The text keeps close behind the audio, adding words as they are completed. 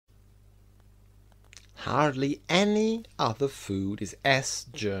Hardly any other food is as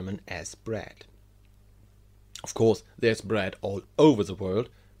German as bread. Of course, there's bread all over the world,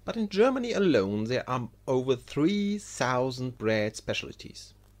 but in Germany alone there are over 3,000 bread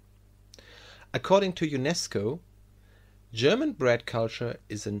specialties. According to UNESCO, German bread culture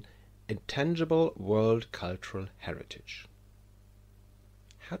is an intangible world cultural heritage.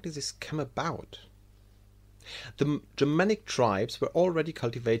 How did this come about? The Germanic tribes were already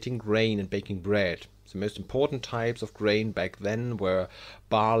cultivating grain and baking bread. The most important types of grain back then were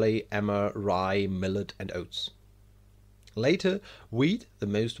barley, emmer, rye, millet and oats. Later, wheat, the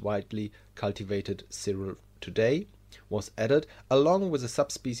most widely cultivated cereal today, was added along with the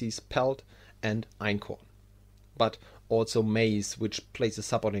subspecies pelt and einkorn, but also maize, which plays a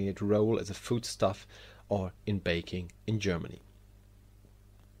subordinate role as a foodstuff or in baking in Germany.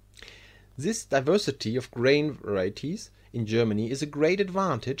 This diversity of grain varieties in Germany is a great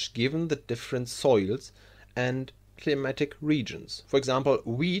advantage given the different soils and climatic regions. For example,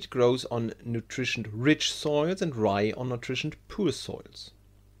 wheat grows on nutrition-rich soils and rye on nutrition-poor soils.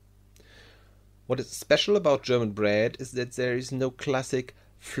 What is special about German bread is that there is no classic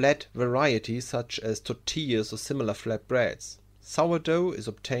flat variety such as tortillas or similar flat breads. Sourdough is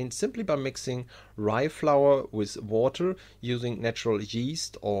obtained simply by mixing rye flour with water using natural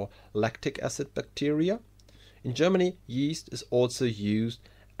yeast or lactic acid bacteria. In Germany, yeast is also used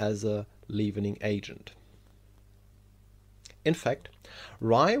as a leavening agent. In fact,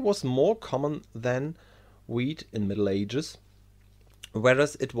 rye was more common than wheat in Middle Ages,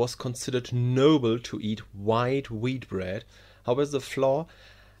 whereas it was considered noble to eat white wheat bread. However, the flour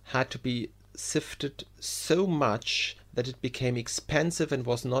had to be sifted so much that it became expensive and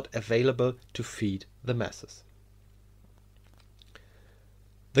was not available to feed the masses.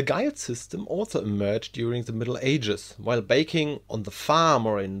 The guild system also emerged during the Middle Ages. While baking on the farm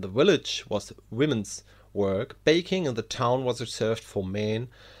or in the village was women's work, baking in the town was reserved for men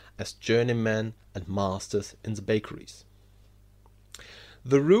as journeymen and masters in the bakeries.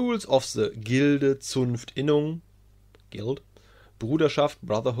 The rules of the Gilde, Zunft, Innung, guild, Bruderschaft,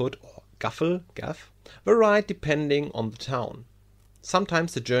 brotherhood, or Gaffel, gaff, varied depending on the town.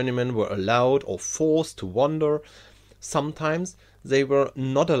 Sometimes the journeymen were allowed or forced to wander. Sometimes they were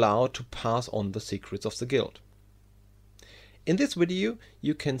not allowed to pass on the secrets of the guild. In this video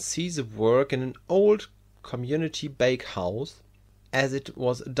you can see the work in an old community bakehouse as it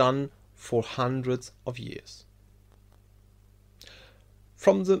was done for hundreds of years.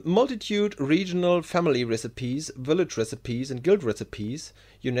 From the multitude regional family recipes, village recipes and guild recipes,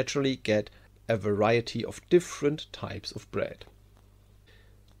 you naturally get a variety of different types of bread.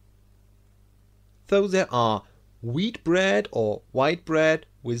 Though there are wheat bread or white bread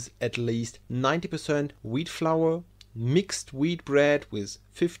with at least 90% wheat flour, mixed wheat bread with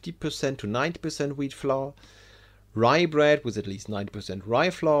 50% to 90% wheat flour, rye bread with at least 90%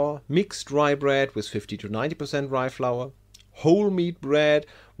 rye flour, mixed rye bread with 50 to 90% rye flour, whole meat bread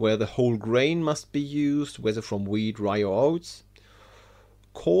where the whole grain must be used, whether from wheat, rye or oats,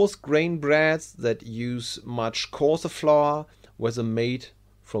 coarse grain breads that use much coarser flour, whether made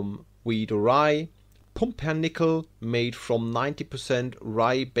from wheat or rye, pumpernickel made from 90%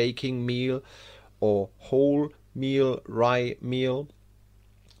 rye baking meal or whole meal rye meal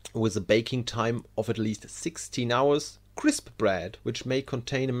with a baking time of at least 16 hours, crisp bread which may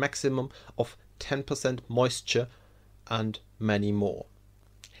contain a maximum of 10% moisture, and many more.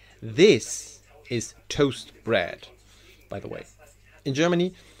 This is toast bread, by the way. In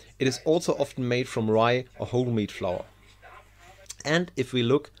Germany, it is also often made from rye or whole wheat flour. And if we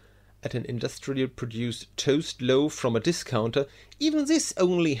look at an industrially produced toast loaf from a discounter, even this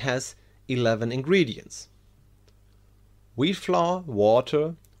only has 11 ingredients. Wheat flour,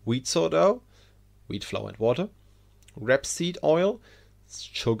 water, wheat sourdough, wheat flour and water, rapeseed oil,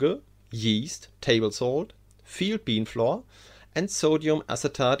 sugar, yeast, table salt, field bean flour, and sodium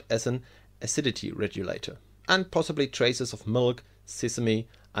acetate as an acidity regulator, and possibly traces of milk, sesame,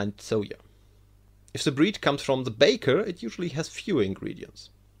 and soya. If the bread comes from the baker, it usually has fewer ingredients.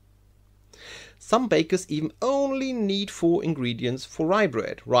 Some bakers even only need 4 ingredients for rye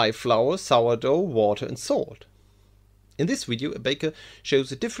bread: rye flour, sourdough, water, and salt. In this video, a baker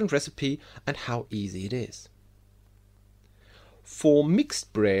shows a different recipe and how easy it is. For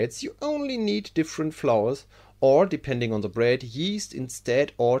mixed breads, you only need different flours, or, depending on the bread, yeast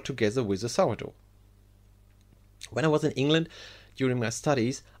instead or together with the sourdough. When I was in England during my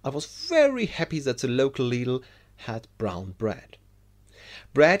studies, I was very happy that the local Lidl had brown bread.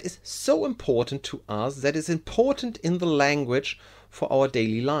 Bread is so important to us that it's important in the language for our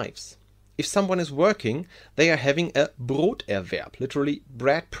daily lives. If someone is working, they are having a Broterwerb, literally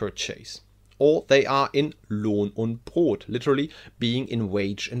bread purchase. or they are in Lohn und Brot, literally being in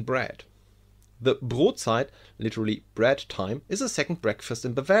wage and bread. The Brotzeit, literally bread time, is a second breakfast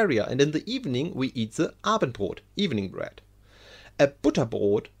in Bavaria, and in the evening we eat the Abendbrot, evening bread. A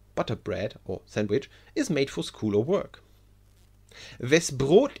Butterbrot, butter bread or sandwich, is made for school or work. Wes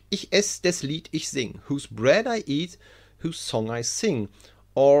Brot ich ess, des Lied ich sing, whose bread I eat, whose song I sing.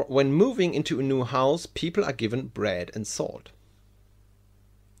 Or when moving into a new house, people are given bread and salt.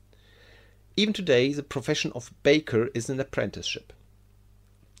 Even today, the profession of baker is an apprenticeship.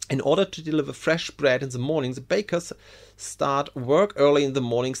 In order to deliver fresh bread in the morning, the bakers start work early in the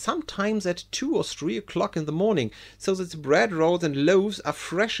morning, sometimes at 2 or 3 o'clock in the morning, so that the bread rolls and loaves are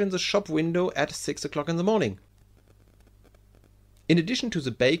fresh in the shop window at 6 o'clock in the morning. In addition to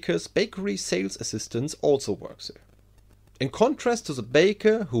the bakers, bakery sales assistants also work there. In contrast to the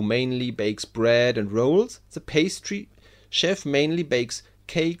baker, who mainly bakes bread and rolls, the pastry chef mainly bakes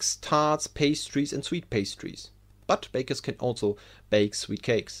cakes, tarts, pastries and sweet pastries. But bakers can also bake sweet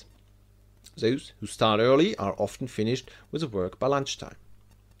cakes. Those who start early are often finished with the work by lunchtime.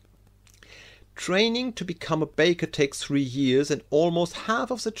 Training to become a baker takes 3 years, and almost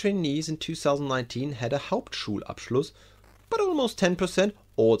half of the trainees in 2019 had a Hauptschulabschluss, but almost 10%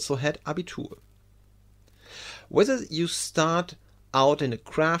 also had Abitur. Whether you start out in a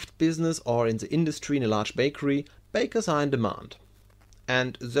craft business or in the industry in a large bakery, bakers are in demand.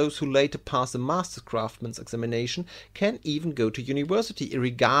 And those who later pass the Master's Craftsman's examination can even go to university,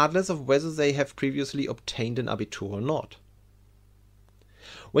 regardless of whether they have previously obtained an Abitur or not.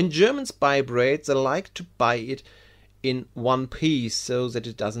 When Germans buy bread, they like to buy it in one piece so that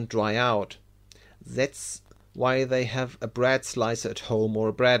it doesn't dry out. That's why they have a bread slicer at home or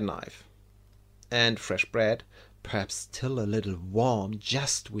a bread knife. And fresh bread, perhaps still a little warm,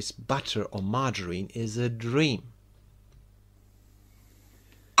 just with butter or margarine, is a dream.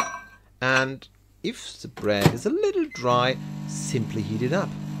 And if the bread is a little dry, simply heat it up,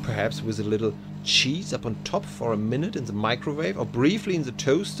 perhaps with a little cheese up on top for a minute in the microwave or briefly in the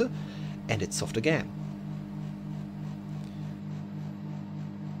toaster, and it's soft again.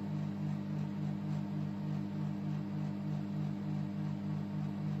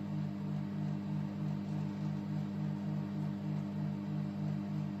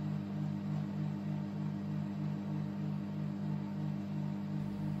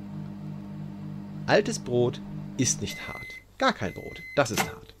 Altes Brot ist nicht hart. Gar kein Brot, das ist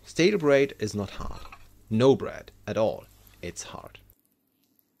hart. Stale bread is not hard. No bread at all. It's hard.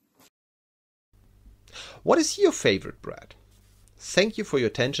 What is your favorite bread? Thank you for your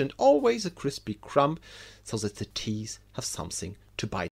attention. Always a crispy crumb so that the teeth have something to bite.